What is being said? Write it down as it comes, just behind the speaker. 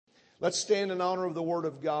Let's stand in honor of the Word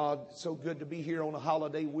of God. It's so good to be here on a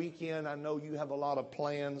holiday weekend. I know you have a lot of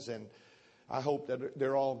plans, and I hope that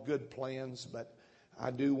they're all good plans, but I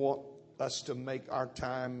do want us to make our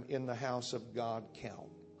time in the house of God count.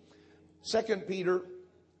 2 Peter,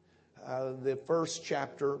 the first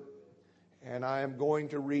chapter, and I am going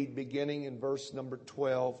to read beginning in verse number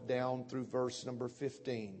 12 down through verse number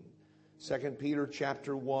 15. 2 Peter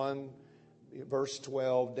chapter 1, verse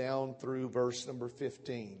 12 down through verse number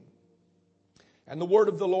 15. And the word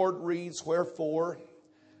of the Lord reads, "Wherefore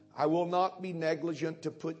I will not be negligent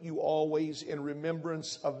to put you always in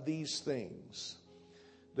remembrance of these things,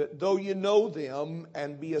 that though you know them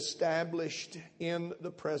and be established in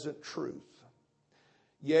the present truth.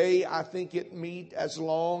 Yea, I think it meet, as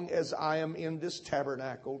long as I am in this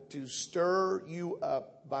tabernacle, to stir you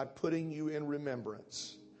up by putting you in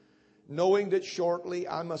remembrance, knowing that shortly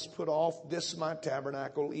I must put off this my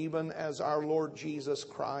tabernacle, even as our Lord Jesus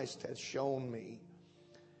Christ has shown me.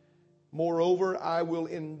 Moreover, I will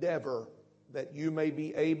endeavor that you may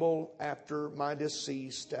be able after my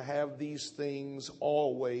decease to have these things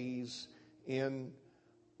always in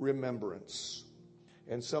remembrance."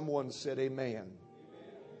 And someone said amen.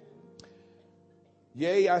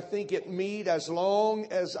 "Yea, I think it meet, as long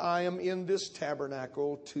as I am in this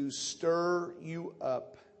tabernacle, to stir you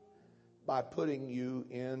up by putting you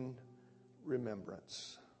in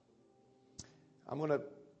remembrance." I'm going to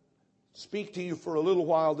speak to you for a little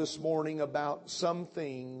while this morning about some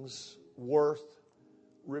things worth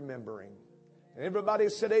remembering. And everybody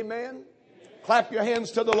said amen? Amen. Clap your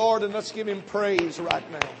hands to the Lord and let's give Him praise right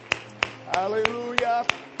now. Hallelujah.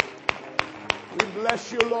 We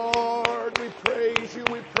bless you, Lord. We praise you,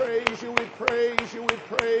 we praise you, we praise you, we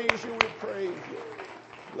praise you, we praise you.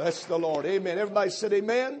 Bless the Lord. Amen. Everybody said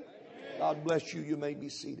amen? Amen. God bless you. You may be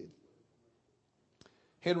seated.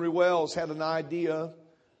 Henry Wells had an idea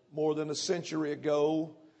more than a century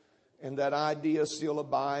ago, and that idea still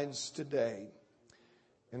abides today.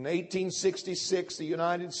 In 1866, the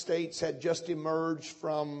United States had just emerged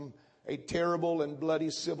from a terrible and bloody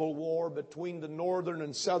civil war between the northern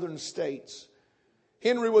and southern states.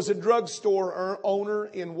 Henry was a drugstore owner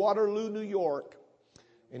in Waterloo, New York,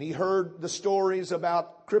 and he heard the stories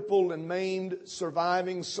about crippled and maimed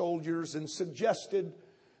surviving soldiers and suggested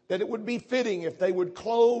that it would be fitting if they would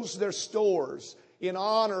close their stores in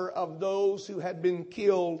honor of those who had been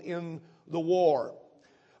killed in the war.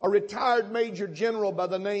 A retired Major General by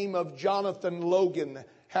the name of Jonathan Logan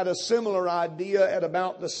had a similar idea at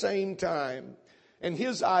about the same time. And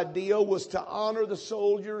his idea was to honor the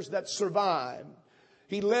soldiers that survived.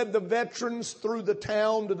 He led the veterans through the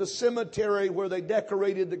town to the cemetery where they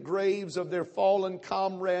decorated the graves of their fallen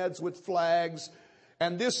comrades with flags.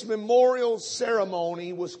 And this memorial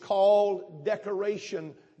ceremony was called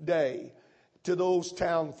Decoration Day to those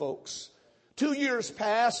town folks. 2 years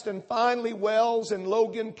passed, and finally Wells and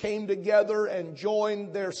Logan came together and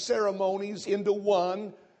joined their ceremonies into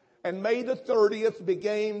one. And May the 30th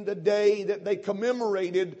became the day that they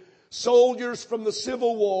commemorated soldiers from the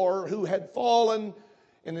Civil War who had fallen.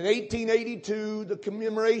 And in 1882, the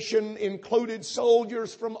commemoration included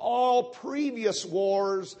soldiers from all previous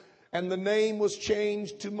wars, and the name was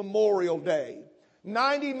changed to Memorial Day.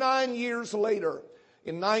 99 years later,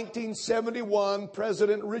 in 1971,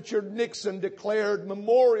 President Richard Nixon declared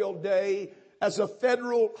Memorial Day as a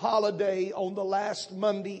federal holiday on the last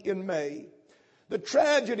Monday in May. The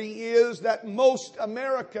tragedy is that most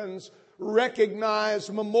Americans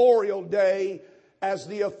recognize Memorial Day as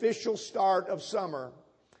the official start of summer.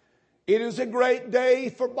 It is a great day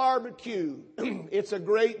for barbecue. It's a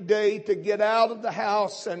great day to get out of the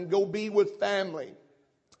house and go be with family.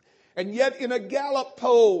 And yet in a Gallup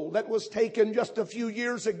poll that was taken just a few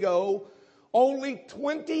years ago, only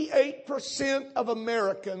 28% of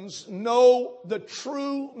Americans know the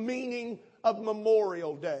true meaning of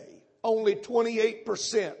Memorial Day. Only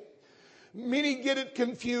 28%. Many get it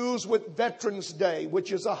confused with Veterans Day,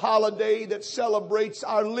 which is a holiday that celebrates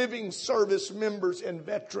our living service members and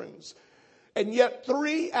veterans. And yet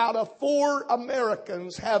 3 out of 4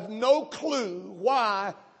 Americans have no clue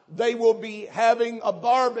why they will be having a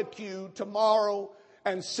barbecue tomorrow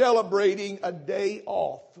and celebrating a day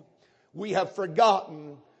off. We have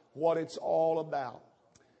forgotten what it's all about.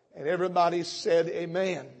 And everybody said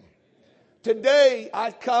amen. Today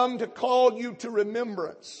I come to call you to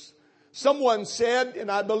remembrance. Someone said,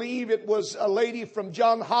 and I believe it was a lady from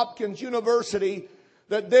Johns Hopkins University,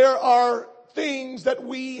 that there are things that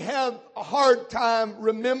we have a hard time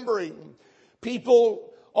remembering.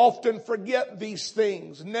 People often forget these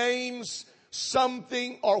things. Names,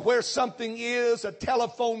 something, or where something is, a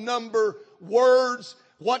telephone number, words,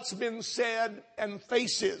 what's been said, and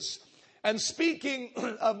faces. And speaking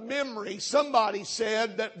of memory, somebody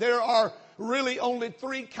said that there are really only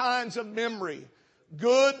three kinds of memory: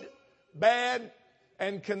 good, bad,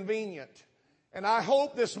 and convenient. And I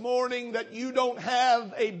hope this morning that you don't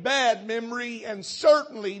have a bad memory, and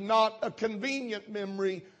certainly not a convenient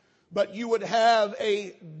memory, but you would have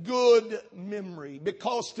a good memory,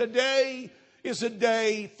 because today is a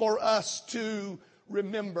day for us to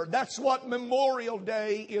remember. That's what Memorial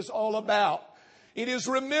Day is all about. It is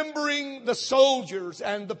remembering the soldiers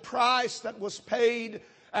and the price that was paid,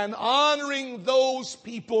 and honoring those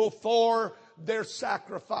people for their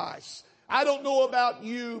sacrifice. I don't know about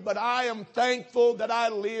you, but I am thankful that I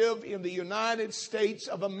live in the United States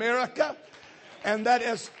of America, and that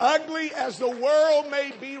as ugly as the world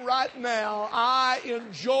may be right now, I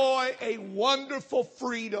enjoy a wonderful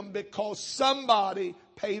freedom because somebody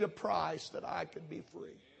paid a price that I could be free.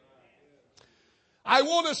 I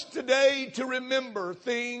want us today to remember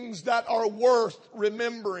things that are worth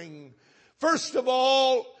remembering. First of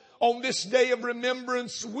all, on this day of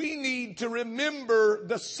remembrance, we need to remember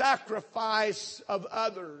the sacrifice of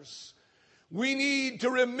others. We need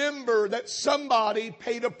to remember that somebody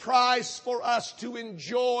paid a price for us to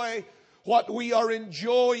enjoy what we are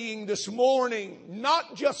enjoying this morning.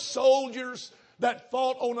 Not just soldiers that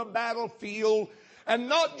fought on a battlefield, and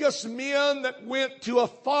not just men that went to a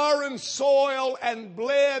foreign soil and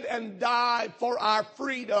bled and died for our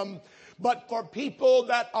freedom, but for people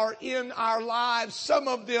that are in our lives, some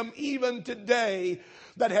of them even today,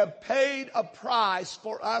 that have paid a price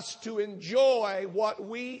for us to enjoy what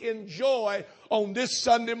we enjoy on this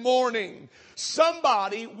Sunday morning.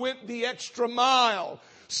 Somebody went the extra mile.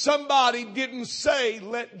 Somebody didn't say,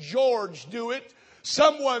 "Let George do it."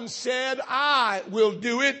 Someone said, "I will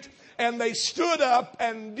do it." And they stood up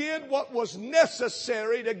and did what was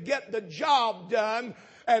necessary to get the job done.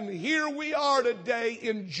 And here we are today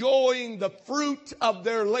enjoying the fruit of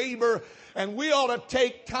their labor. And we ought to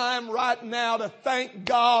take time right now to thank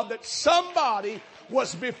God that somebody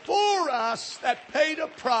was before us that paid a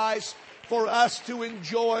price for us to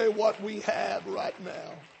enjoy what we have right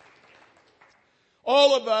now.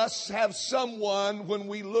 All of us have someone, when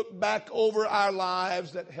we look back over our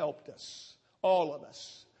lives, that helped us. All of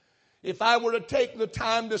us. If I were to take the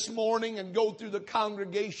time this morning and go through the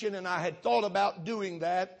congregation, and I had thought about doing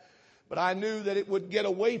that, but I knew that it would get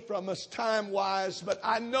away from us time-wise. But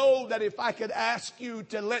I know that if I could ask you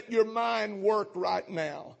to let your mind work right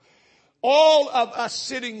now, all of us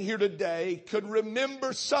sitting here today could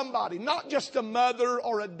remember somebody, not just a mother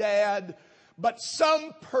or a dad, but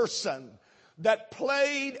some person that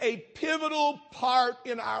played a pivotal part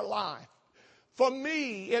in our life. For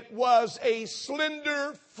me, it was a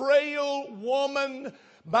slender, frail woman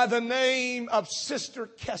by the name of Sister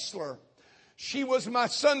Kessler. She was my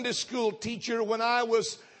Sunday school teacher when I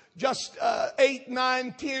was just 8,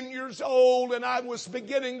 9, 10 years old, and I was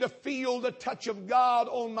beginning to feel the touch of God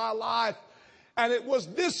on my life. And it was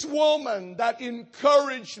this woman that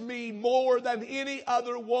encouraged me more than any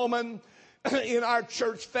other woman in our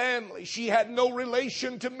church family. She had no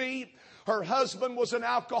relation to me. Her husband was an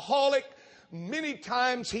alcoholic. Many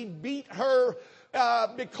times he beat her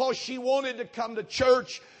because she wanted to come to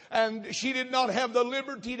church, and she did not have the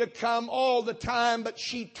liberty to come all the time, but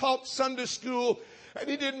she taught Sunday school, and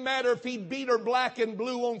it didn't matter if he beat her black and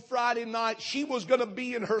blue on Friday night. She was going to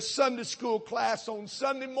be in her Sunday school class on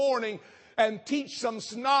Sunday morning and teach some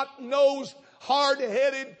snot-nosed,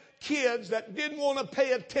 hard-headed kids that didn't want to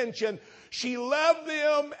pay attention. She loved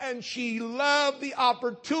them, and she loved the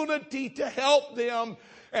opportunity to help them.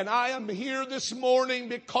 And I am here this morning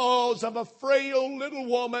because of a frail little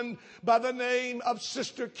woman by the name of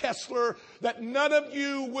Sister Kessler that none of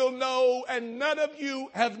you will know and none of you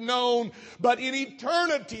have known. But in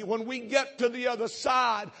eternity, when we get to the other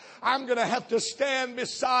side, I'm going to have to stand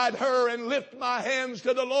beside her and lift my hands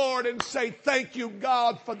to the Lord and say, "Thank you,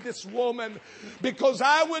 God, for this woman," because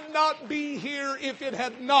I would not be here if it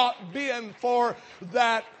had not been for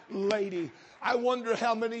that lady. I wonder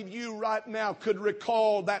how many of you right now could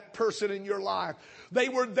recall that person in your life. They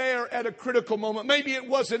were there at a critical moment. Maybe it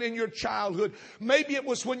wasn't in your childhood. Maybe it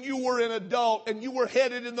was when you were an adult and you were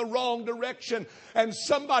headed in the wrong direction, and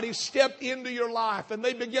somebody stepped into your life and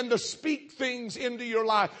they began to speak things into your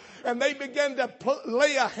life, and they began to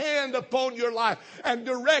lay a hand upon your life and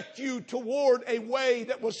direct you toward a way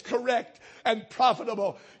that was correct and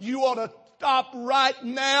profitable. You ought to stop right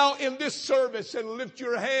now in this service and lift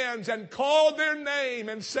your hands and call their name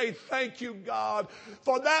and say, "Thank you, God,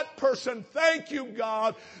 for that person. Thank you,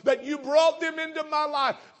 God, that you brought them into my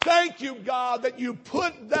life. Thank you, God, that you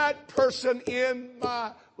put that person in my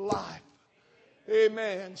life."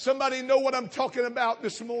 Amen. Somebody know what I'm talking about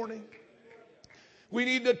this morning? We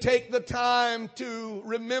need to take the time to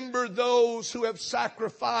remember those who have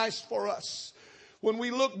sacrificed for us. When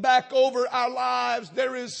we look back over our lives,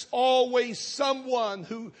 there is always someone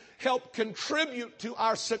who helped contribute to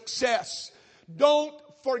our success. Don't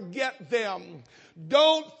forget them.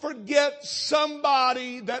 Don't forget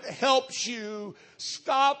somebody that helps you.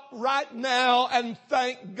 Stop right now and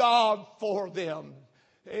thank God for them.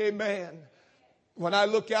 Amen. When I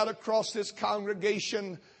look out across this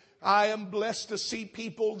congregation, I am blessed to see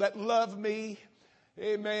people that love me.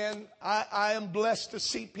 Amen. I am blessed to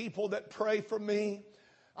see people that pray for me.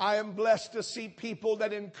 I am blessed to see people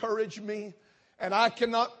that encourage me. And I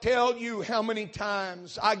cannot tell you how many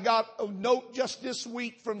times I got a note just this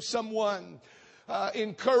week from someone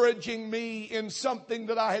encouraging me in something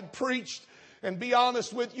that I had preached. And be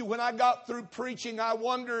honest with you, when I got through preaching, I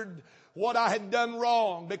wondered what I had done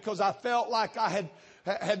wrong because I felt like I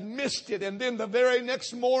had missed it. And then the very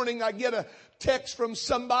next morning I get a text from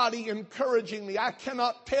somebody encouraging me. I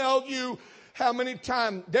cannot tell you how many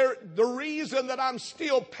times. The reason that I'm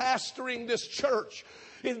still pastoring this church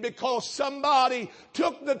is because somebody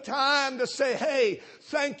took the time to say, hey,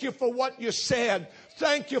 thank you for what you said.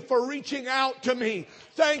 Thank you for reaching out to me.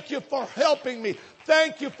 Thank you for helping me.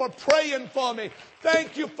 Thank you for praying for me.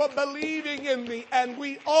 Thank you for believing in me. And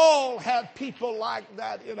we all have people like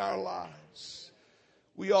that in our lives.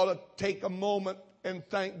 We ought to take a moment and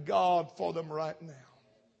thank God for them right now.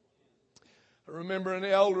 I remember an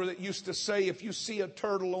elder that used to say, if you see a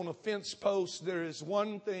turtle on a fence post, there is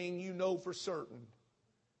one thing you know for certain.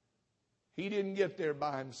 He didn't get there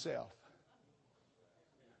by himself.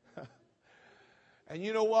 And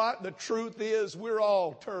you know what? The truth is we're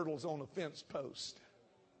all turtles on a fence post.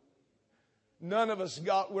 None of us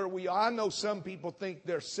got where we are. I know some people think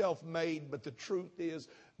they're self-made, but the truth is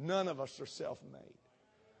none of us are self-made.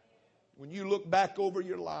 When you look back over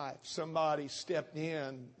your life, somebody stepped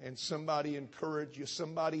in and somebody encouraged you.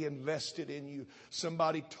 Somebody invested in you.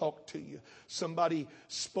 Somebody talked to you. Somebody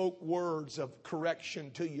spoke words of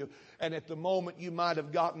correction to you. And at the moment you might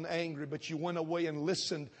have gotten angry, but you went away and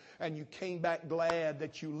listened. And you came back glad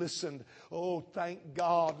that you listened. Oh, thank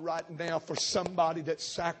God right now for somebody that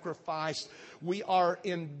sacrificed. We are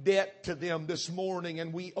in debt to them this morning,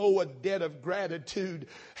 and we owe a debt of gratitude.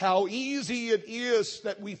 How easy it is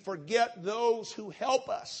that we forget those who help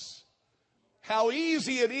us. How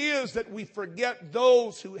easy it is that we forget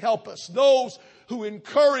those who help us, those who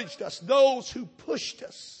encouraged us, those who pushed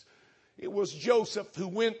us. It was Joseph who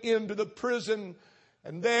went into the prison.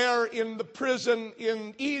 And there in the prison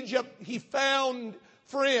in Egypt, he found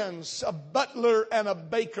friends, a butler and a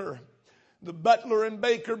baker. The butler and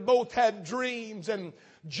baker both had dreams, and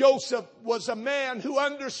Joseph was a man who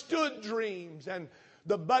understood dreams. And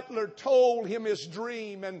the butler told him his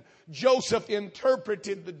dream, and Joseph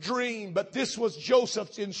interpreted the dream. But this was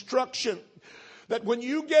Joseph's instruction, that when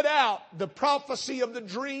you get out, the prophecy of the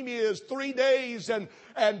dream is 3 days and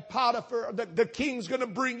Potiphar, the king's going to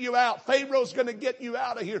bring you out. Pharaoh's going to get you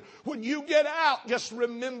out of here. When you get out, just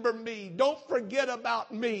remember me. Don't forget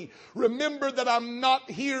about me. Remember that I'm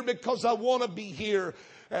not here because I want to be here.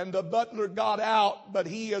 And the butler got out, but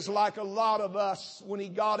he is like a lot of us. When he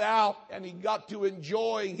got out and he got to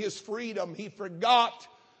enjoying his freedom, he forgot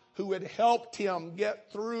who had helped him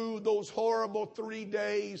get through those horrible 3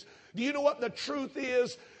 days. Do you know what the truth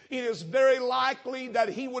is? It is very likely that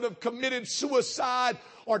he would have committed suicide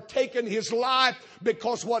or taken his life,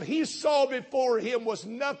 because what he saw before him was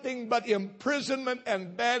nothing but imprisonment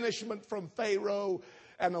and banishment from Pharaoh.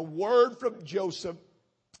 And a word from Joseph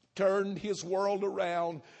turned his world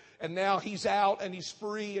around. And now he's out and he's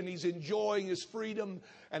free and he's enjoying his freedom.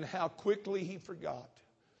 And how quickly he forgot,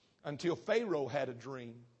 until Pharaoh had a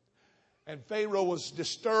dream. And Pharaoh was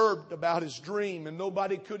disturbed about his dream, and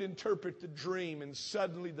nobody could interpret the dream. And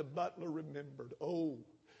suddenly the butler remembered. Oh,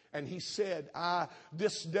 and he said,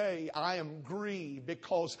 this day I am grieved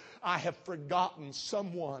because I have forgotten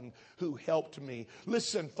someone who helped me.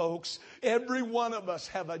 Listen, folks, every one of us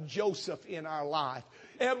have a Joseph in our life.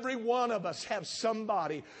 Every one of us have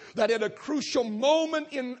somebody that at a crucial moment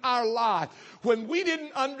in our life, when we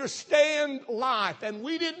didn't understand life and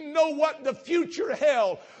we didn't know what the future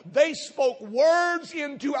held, they spoke words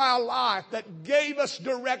into our life that gave us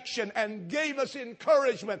direction and gave us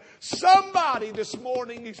encouragement. Somebody this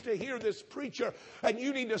morning needs to hear this preacher, and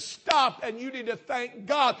you need to stop and you need to thank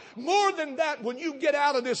God. More than that, when you get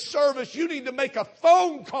out of this service, you need to make a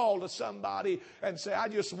phone call to somebody and say, I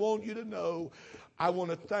just want you to know, I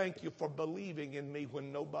want to thank you for believing in me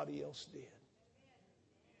when nobody else did.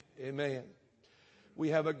 Amen. We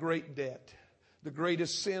have a great debt. The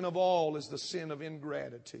greatest sin of all is the sin of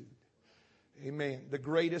ingratitude. Amen. The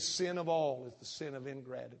greatest sin of all is the sin of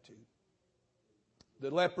ingratitude.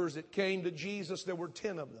 The lepers that came to Jesus, there were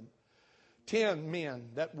 10 of them. 10 men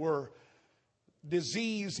that were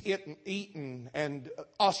disease-eaten and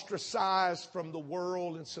ostracized from the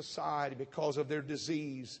world and society because of their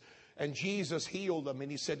disease. And Jesus healed them, and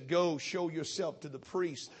He said, go, show yourself to the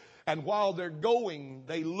priest. And while they're going,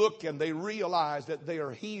 they look and they realize that they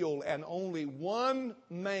are healed. And only one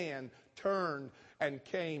man turned and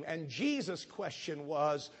came. And Jesus' question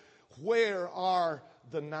was, where are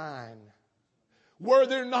the 9? Were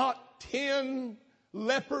there not 10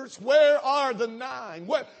 lepers? Where are the 9?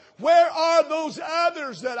 Where are those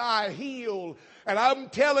others that I healed? And I'm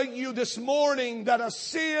telling you this morning that a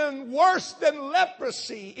sin worse than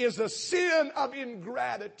leprosy is a sin of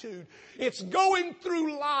ingratitude. It's going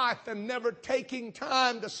through life and never taking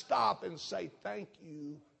time to stop and say, thank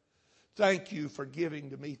you. Thank you for giving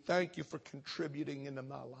to me. Thank you for contributing into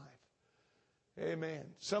my life. Amen.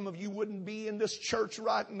 Some of you wouldn't be in this church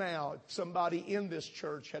right now if somebody in this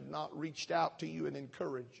church had not reached out to you and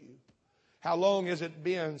encouraged you. How long has it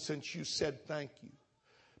been since you said thank you?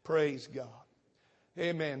 Praise God.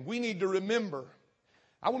 Amen. We need to remember.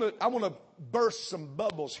 I want to burst some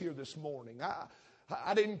bubbles here this morning.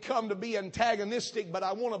 I didn't come to be antagonistic, but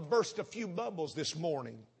I want to burst a few bubbles this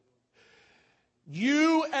morning.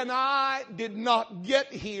 You and I did not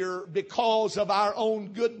get here because of our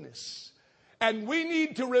own goodness. And we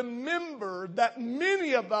need to remember that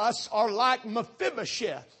many of us are like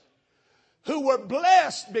Mephibosheth, who were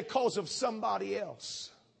blessed because of somebody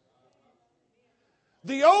else.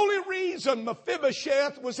 The only reason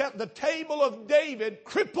Mephibosheth was at the table of David,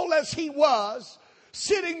 crippled as he was,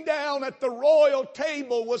 sitting down at the royal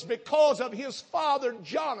table was because of his father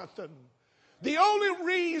Jonathan. The only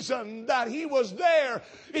reason that he was there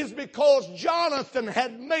is because Jonathan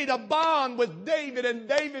had made a bond with David, and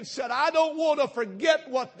David said, I don't want to forget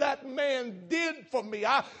what that man did for me.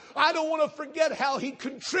 I don't want to forget how he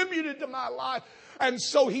contributed to my life. And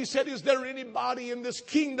so he said, is there anybody in this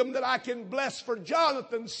kingdom that I can bless for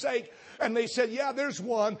Jonathan's sake? And they said, yeah, there's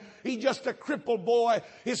one. He's just a crippled boy.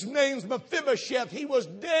 His name's Mephibosheth. He was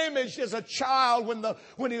damaged as a child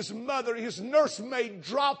when his mother, his nursemaid,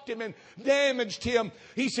 dropped him and damaged him.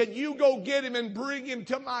 He said, you go get him and bring him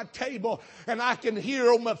to my table. And I can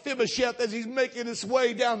hear old Mephibosheth as he's making his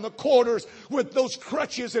way down the corridors with those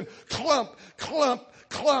crutches and clump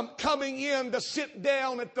coming in to sit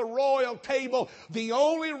down at the royal table. The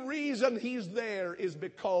only reason he's there is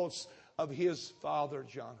because of his father,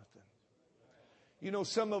 Jonathan. You know,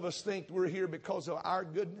 some of us think we're here because of our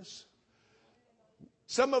goodness.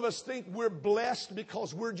 Some of us think we're blessed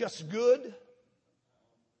because we're just good.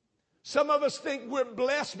 Some of us think we're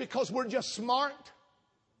blessed because we're just smart.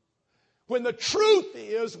 When the truth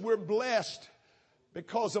is we're blessed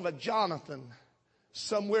because of a Jonathan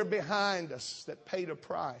somewhere behind us that paid a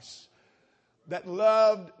price, that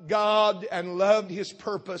loved God and loved His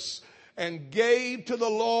purpose and gave to the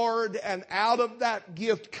Lord, and out of that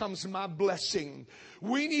gift comes my blessing.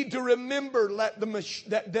 We need to remember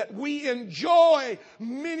that we enjoy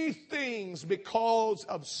many things because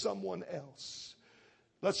of someone else.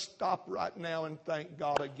 Let's stop right now and thank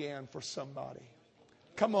God again for somebody.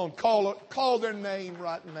 Come on, call their name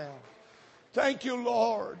right now. Thank you,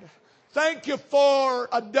 Lord. Thank you for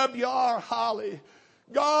a W.R. Holly.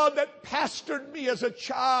 God that pastored me as a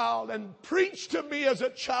child and preached to me as a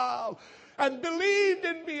child and believed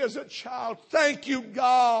in me as a child. Thank you,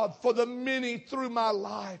 God, for the many through my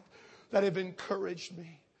life that have encouraged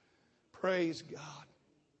me. Praise God.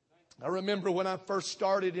 I remember when I first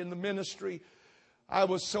started in the ministry, I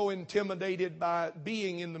was so intimidated by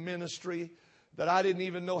being in the ministry that I didn't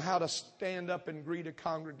even know how to stand up and greet a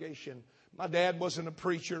congregation. My dad wasn't a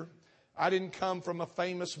preacher. I didn't come from a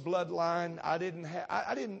famous bloodline.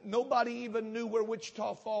 Nobody even knew where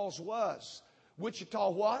Wichita Falls was.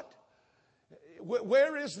 Wichita what?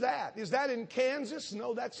 Where is that? Is that in Kansas?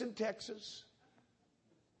 No, that's in Texas.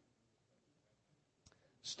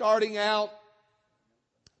 Starting out,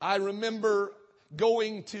 I remember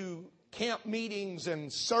going to camp meetings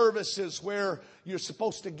and services where you're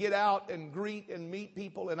supposed to get out and greet and meet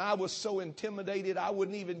people. And I was so intimidated, I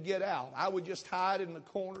wouldn't even get out. I would just hide in the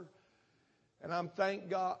corner. And I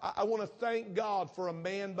want to thank God for a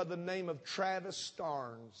man by the name of Travis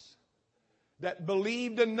Starnes that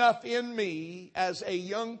believed enough in me as a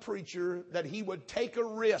young preacher that he would take a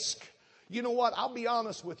risk. You know what? I'll be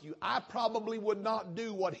honest with you. I probably would not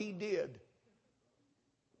do what he did.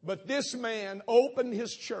 But this man opened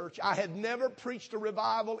his church. I had never preached a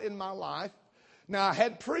revival in my life. Now, I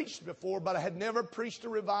had preached before, but I had never preached a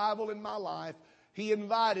revival in my life. He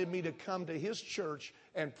invited me to come to his church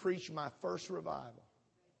and preach my first revival.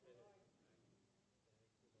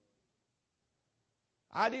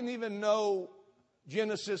 I didn't even know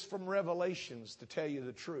Genesis from Revelations, to tell you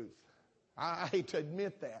the truth. I hate to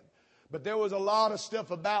admit that. But there was a lot of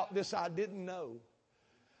stuff about this I didn't know.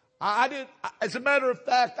 As a matter of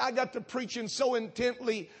fact, I got to preaching so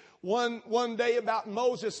intently one day about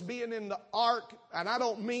Moses being in the ark. And I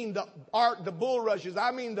don't mean the ark, the bulrushes.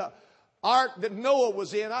 I mean the ark that Noah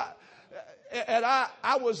was in.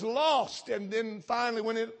 I was lost. And then finally,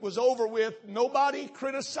 when it was over with, nobody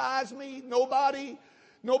criticized me. Nobody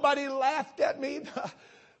laughed at me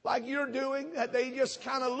like you're doing. They just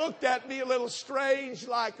kind of looked at me a little strange,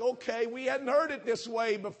 like, okay, we hadn't heard it this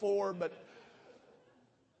way before. But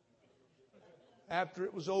after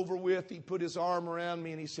it was over with, he put his arm around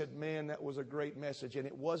me and he said, man, that was a great message. And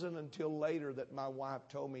it wasn't until later that my wife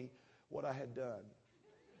told me what I had done.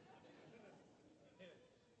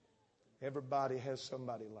 Everybody has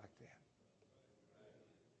somebody like that.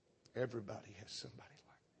 Everybody has somebody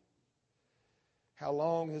like that. How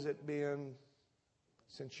long has it been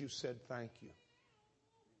since you said thank you?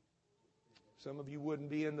 Some of you wouldn't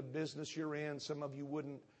be in the business you're in. Some of you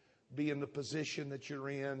wouldn't be in the position that you're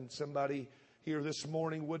in. Somebody here this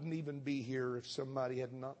morning wouldn't even be here if somebody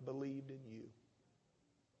had not believed in you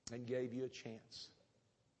and gave you a chance.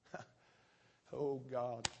 Oh,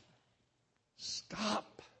 God.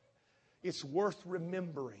 Stop. It's worth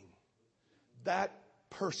remembering that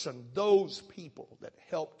person, those people that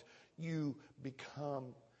helped you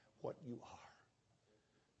become what you are.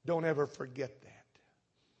 Don't ever forget that.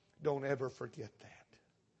 Don't ever forget that.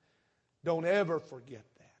 Don't ever forget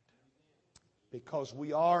that. Because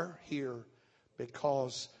we are here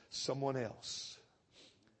because someone else.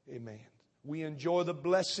 Amen. We enjoy the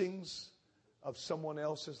blessings of someone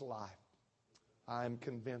else's life. I am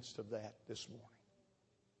convinced of that this morning.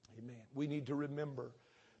 Amen. We need to remember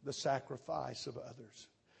the sacrifice of others.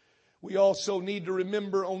 We also need to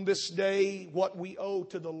remember on this day what we owe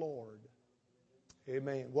to the Lord.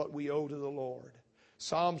 Amen. What we owe to the Lord.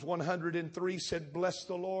 Psalms 103 said, bless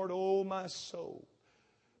the Lord, O my soul.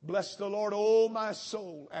 Bless the Lord, O my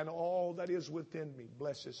soul, and all that is within me.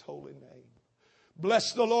 Bless His holy name.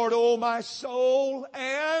 Bless the Lord, O my soul,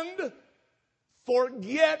 and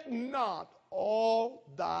forget not all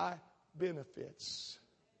thy benefits.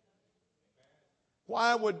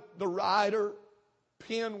 Why would the writer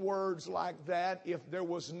pen words like that if there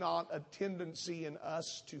was not a tendency in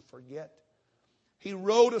us to forget? He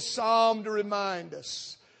wrote a psalm to remind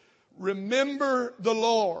us. Remember the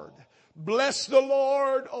Lord. Bless the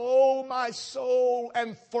Lord, O my soul,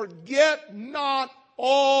 and forget not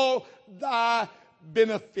all thy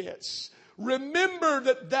benefits. Remember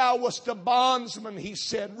that thou wast a bondsman, he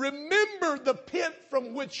said. Remember the pit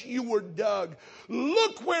from which you were dug.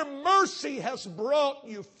 Look where mercy has brought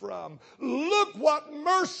you from. Look what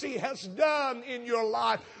mercy has done in your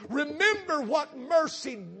life. Remember what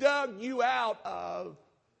mercy dug you out of.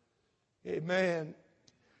 Amen.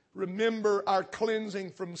 Remember our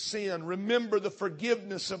cleansing from sin. Remember the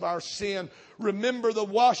forgiveness of our sin. Remember the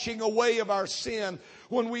washing away of our sin.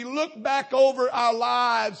 When we look back over our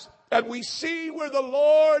lives and we see where the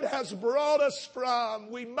Lord has brought us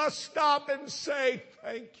from, we must stop and say,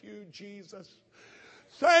 thank you, Jesus.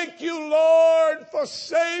 Thank you, Lord, for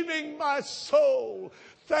saving my soul.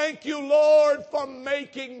 Thank you, Lord, for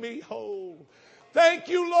making me whole. Thank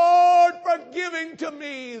you, Lord, for giving to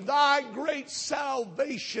me thy great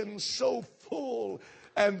salvation so full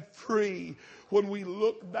and free. When we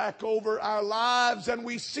look back over our lives and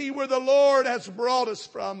we see where the Lord has brought us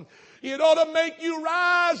from, it ought to make you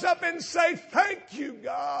rise up and say, thank you,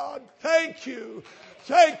 God. Thank you.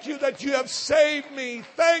 Thank you that you have saved me.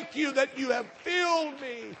 Thank you that you have filled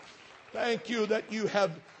me. Thank you that you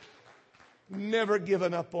have never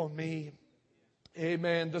given up on me.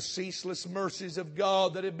 Amen. The ceaseless mercies of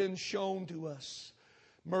God that have been shown to us.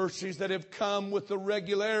 Mercies that have come with the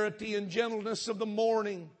regularity and gentleness of the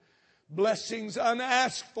morning. Blessings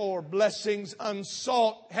unasked for, blessings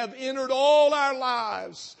unsought have entered all our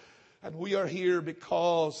lives. And we are here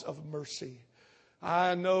because of mercy.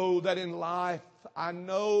 I know that in life,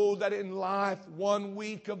 1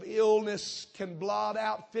 week of illness can blot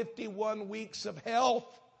out 51 weeks of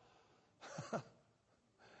health.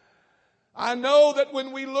 I know that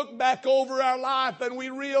when we look back over our life and we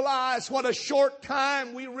realize what a short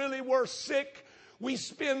time we really were sick, we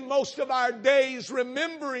spend most of our days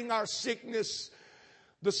remembering our sickness.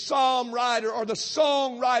 The psalm writer or the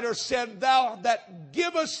songwriter said, thou that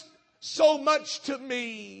givest so much to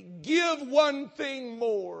me, give one thing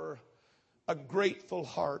more, a grateful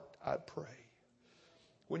heart, I pray.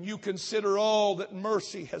 When you consider all that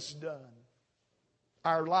mercy has done,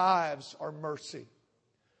 our lives are mercy.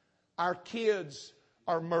 Our kids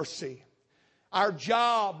are mercy. Our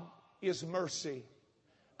job is mercy.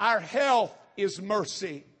 Our health is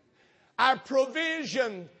mercy. Our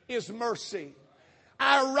provision is mercy.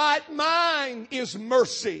 Our right mind is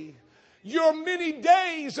mercy. Your many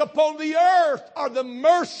days upon the earth are the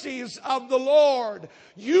mercies of the Lord.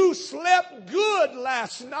 You slept good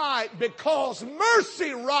last night because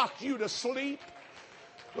mercy rocked you to sleep.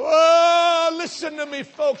 Oh, listen to me,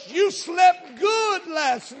 folks. You slept good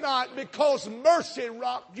last night because mercy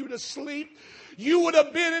rocked you to sleep. You would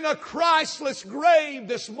have been in a Christless grave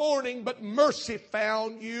this morning, but mercy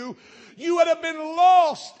found you. You would have been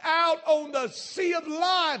lost out on the sea of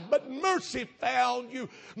life, but mercy found you.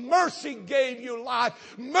 Mercy gave you life.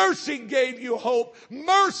 Mercy gave you hope.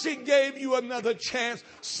 Mercy gave you another chance.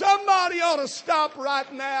 Somebody ought to stop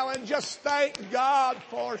right now and just thank God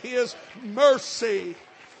for His mercy.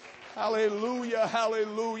 Hallelujah,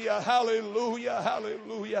 hallelujah, hallelujah,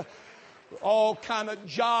 hallelujah. All kind of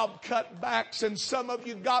job cutbacks, and some of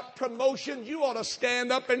you got promotions. You ought to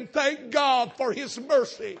stand up and thank God for His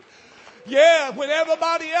mercy. Yeah, when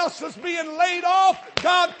everybody else was being laid off,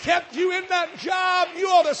 God kept you in that job. You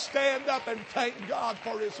ought to stand up and thank God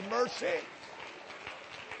for His mercy.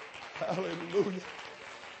 Hallelujah.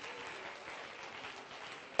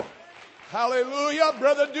 Hallelujah.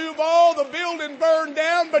 Brother Duval, the building burned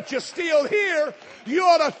down, but you're still here. You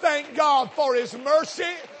ought to thank God for His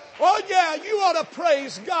mercy. Oh yeah, you ought to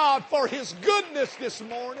praise God for His goodness this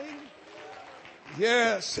morning.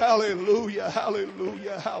 Yes, hallelujah,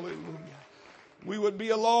 hallelujah, hallelujah. We would be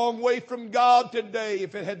a long way from God today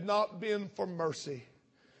if it had not been for mercy.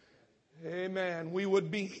 Amen. We would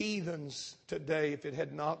be heathens today if it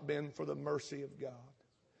had not been for the mercy of God.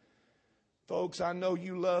 Folks, I know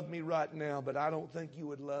you love me right now, but I don't think you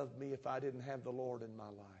would love me if I didn't have the Lord in my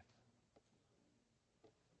life.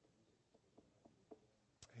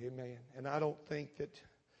 Amen. And I don't think that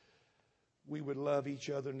we would love each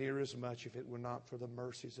other near as much if it were not for the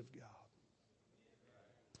mercies of God.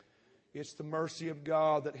 It's the mercy of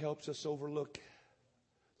God that helps us overlook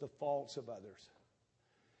the faults of others.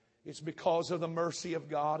 It's because of the mercy of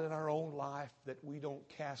God in our own life that we don't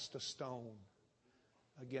cast a stone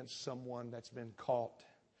against someone that's been caught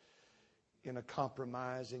in a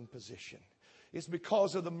compromising position. It's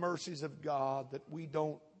because of the mercies of God that we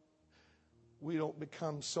don't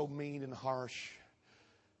become so mean and harsh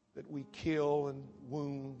that we kill and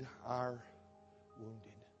wound our wounded.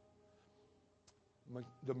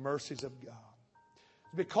 The mercies of God.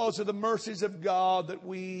 It's because of the mercies of God that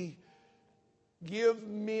we give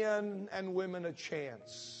men and women a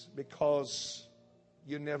chance, because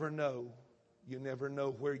you never know. You never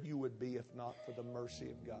know where you would be if not for the mercy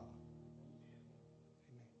of God.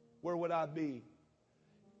 Where would I be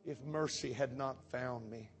if mercy had not found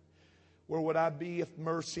me? Where would I be if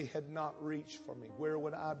mercy had not reached for me? Where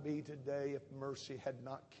would I be today if mercy had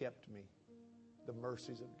not kept me? The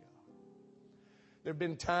mercies of God. There have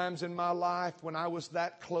been times in my life when I was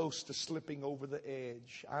that close to slipping over the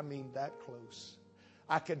edge. I mean that close.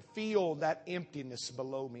 I could feel that emptiness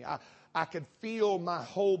below me. I could feel my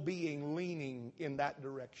whole being leaning in that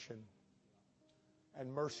direction.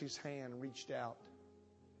 And mercy's hand reached out,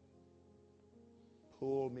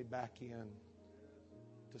 pulled me back in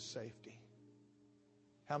to safety.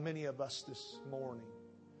 How many of us this morning,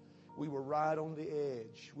 we were right on the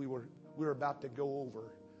edge. We were about to go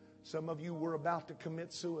over. Some of you were about to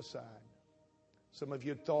commit suicide. Some of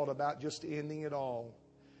you had thought about just ending it all.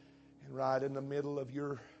 And right in the middle of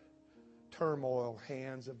your turmoil,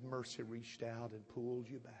 hands of mercy reached out and pulled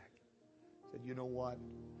you back. Said, you know what?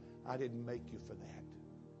 I didn't make you for that.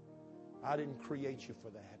 I didn't create you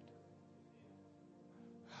for that.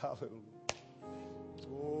 Hallelujah.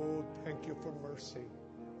 Oh, thank you for mercy.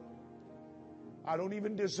 I don't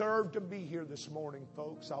even deserve to be here this morning,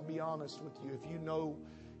 folks. I'll be honest with you.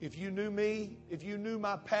 If you knew me, if you knew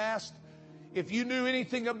my past, if you knew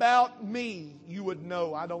anything about me, you would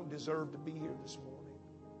know I don't deserve to be here this morning.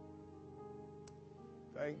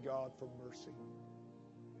 Thank God for mercy.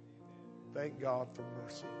 Thank God for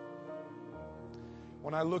mercy.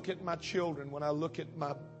 When I look at my children, when I look at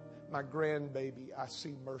my grandbaby, I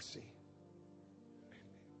see mercy.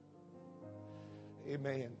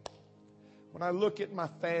 Amen. When I look at my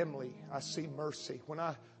family, I see mercy. When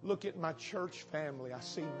I look at my church family, I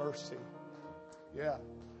see mercy. Yeah.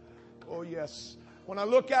 Oh, yes. When I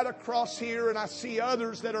look out across here and I see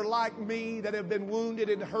others that are like me, that have been wounded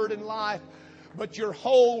and hurt in life, but you're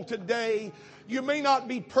whole today. You may not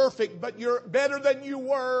be perfect, but you're better than you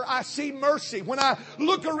were. I see mercy. When I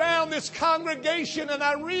look around this congregation and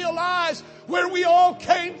I realize where we all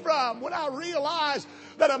came from, when I realize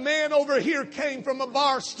that a man over here came from a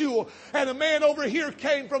bar stool, and a man over here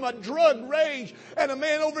came from a drug rage, and a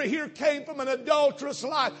man over here came from an adulterous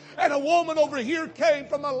life, and a woman over here came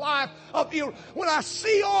from a life of ill. When I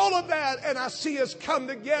see all of that, and I see us come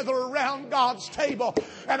together around God's table,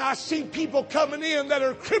 and I see people coming in that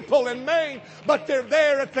are crippled and maimed, but they're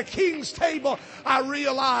there at the King's table, I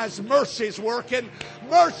realize mercy's working.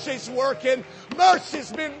 Mercy's working.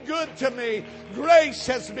 Mercy's been good to me. Grace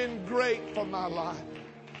has been great for my life.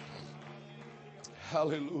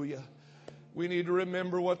 Hallelujah. We need to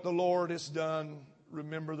remember what the Lord has done.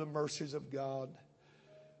 Remember the mercies of God.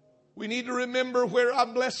 We need to remember where our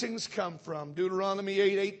blessings come from. Deuteronomy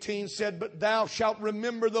 8:18 said, "But thou shalt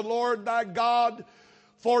remember the Lord thy God,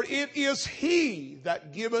 for it is He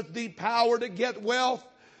that giveth thee power to get wealth,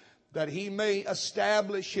 that He may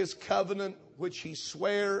establish His covenant, which He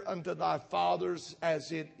sware unto thy fathers,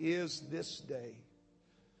 as it is this day."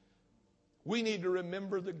 We need to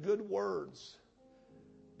remember the good words,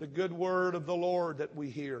 the good word of the Lord that we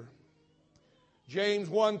hear. James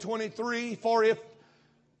 1:23, "For if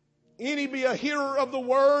any be a hearer of the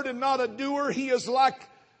word and not a doer, he is like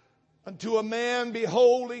unto a man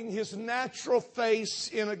beholding his natural face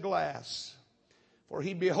in a glass. For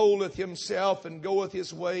he beholdeth himself and goeth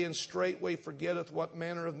his way, and straightway forgetteth what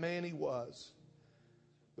manner of man he was.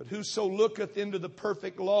 But whoso looketh into the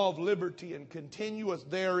perfect law of liberty and continueth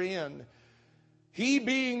therein, he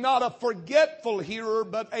being not a forgetful hearer,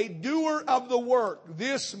 but a doer of the work,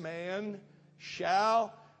 this man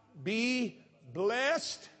shall be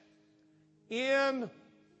blessed in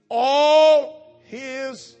all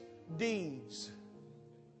his deeds."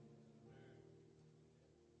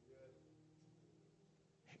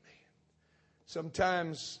 Amen.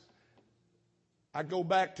 Sometimes I go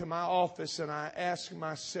back to my office and I ask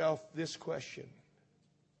myself this question: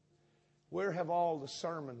 where have all the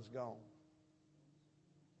sermons gone?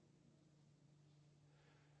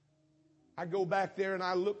 I go back there and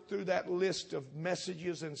I look through that list of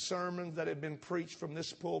messages and sermons that have been preached from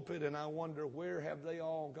this pulpit, and I wonder, where have they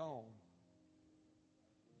all gone?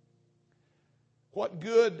 What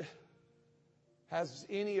good has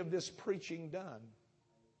any of this preaching done?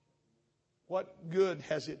 What good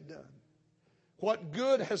has it done? What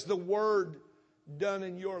good has the Word done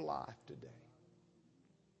in your life today?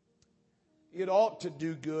 It ought to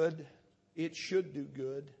do good. It should do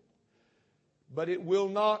good. But it will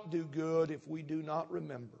not do good if we do not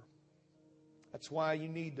remember. That's why you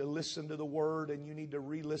need to listen to the Word, and you need to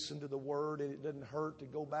re-listen to the Word. And it doesn't hurt to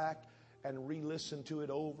go back and re-listen to it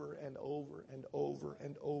over and over and over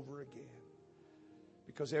and over again.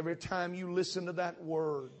 Because every time you listen to that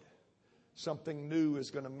Word, something new is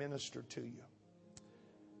going to minister to you.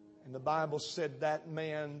 And the Bible said, "That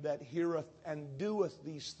man that heareth and doeth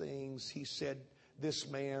these things," he said, "this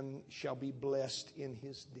man shall be blessed in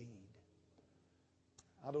his deed."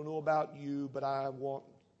 I don't know about you, but I want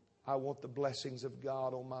the blessings of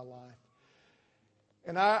God on my life.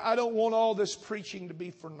 And I don't want all this preaching to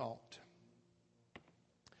be for naught.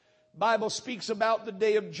 The Bible speaks about the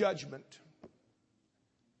day of judgment.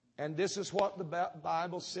 And this is what the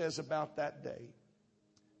Bible says about that day: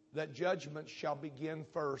 that judgment shall begin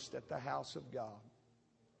first at the house of God.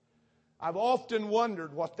 I've often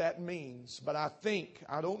wondered what that means, but I think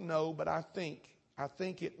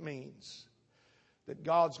it means that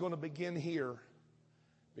God's going to begin here,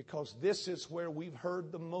 because this is where we've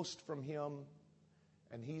heard the most from Him,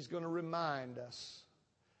 and He's going to remind us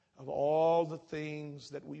of all the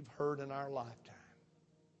things that we've heard in our lifetime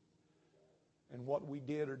and what we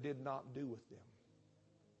did or did not do with them.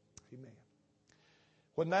 Amen.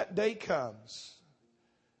 When that day comes,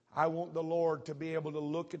 I want the Lord to be able to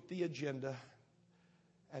look at the agenda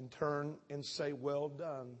and turn and say, "Well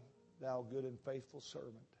done, thou good and faithful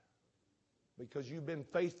servant. Because you've been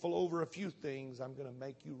faithful over a few things, I'm going to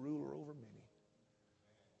make you ruler over many."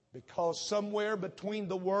 Because somewhere between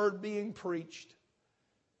the Word being preached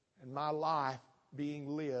and my life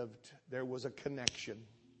being lived, there was a connection.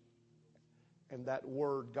 And that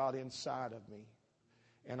Word got inside of me.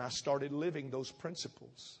 And I started living those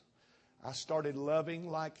principles. I started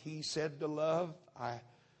loving like He said to love. I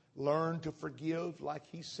learned to forgive like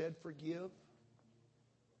He said forgive.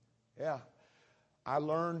 Yeah. I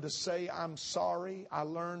learned to say I'm sorry. I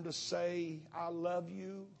learned to say I love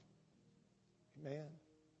you. Amen.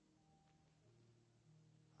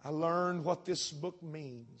 I learned what this book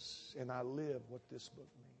means, and I live what this book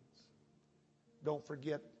means. Don't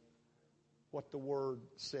forget what the Word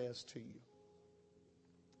says to you.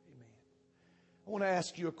 I want to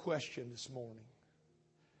ask you a question this morning.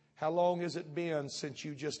 How long has it been since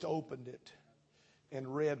you just opened it and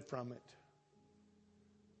read from it?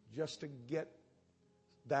 Just to get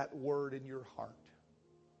that word in your heart.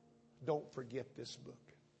 Don't forget this book.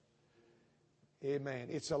 Amen.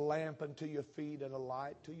 It's a lamp unto your feet and a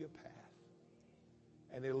light to your path.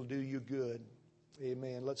 And it'll do you good.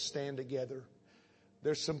 Amen. Let's stand together.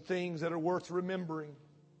 There's some things that are worth remembering.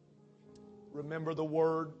 Remember the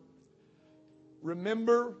Word.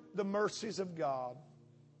 Remember the mercies of God.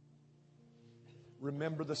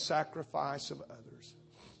 Remember the sacrifice of others.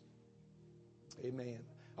 Amen.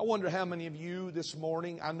 I wonder how many of you this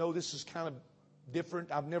morning, I know this is kind of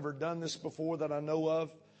different. I've never done this before that I know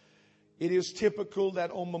of. It is typical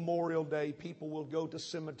that on Memorial Day, people will go to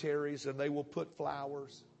cemeteries and they will put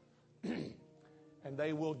flowers. And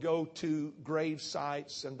they will go to grave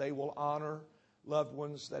sites and they will honor loved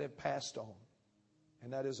ones that have passed on.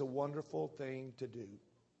 And that is a wonderful thing to do.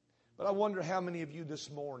 But I wonder how many of you this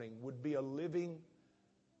morning would be a living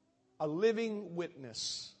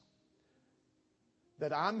witness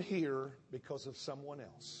that I'm here because of someone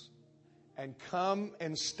else. And come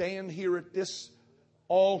and stand here at this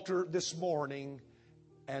altar this morning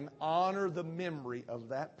and honor the memory of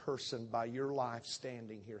that person by your life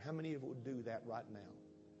standing here. How many of you would do that right now?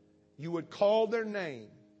 You would call their name.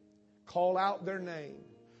 Call out their name.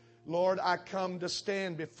 Lord, I come to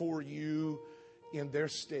stand before you in their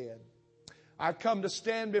stead. I come to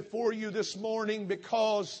stand before you this morning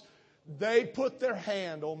because they put their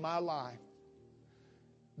hand on my life.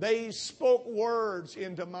 They spoke words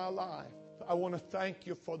into my life. I want to thank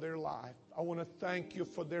you for their life. I want to thank you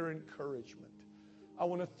for their encouragement. I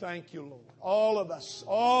want to thank you, Lord. All of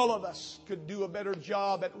us could do a better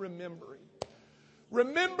job at remembering.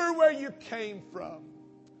 Remember where you came from.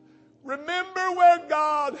 Remember where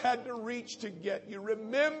God had to reach to get you.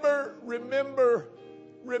 Remember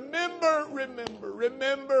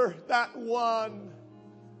that one.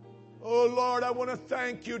 Oh, Lord, I want to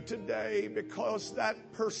thank you today because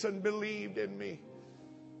that person believed in me.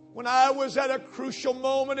 When I was at a crucial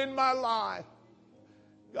moment in my life,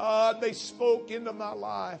 God, they spoke into my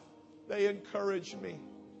life. They encouraged me.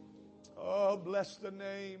 Oh, bless the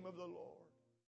name of the Lord.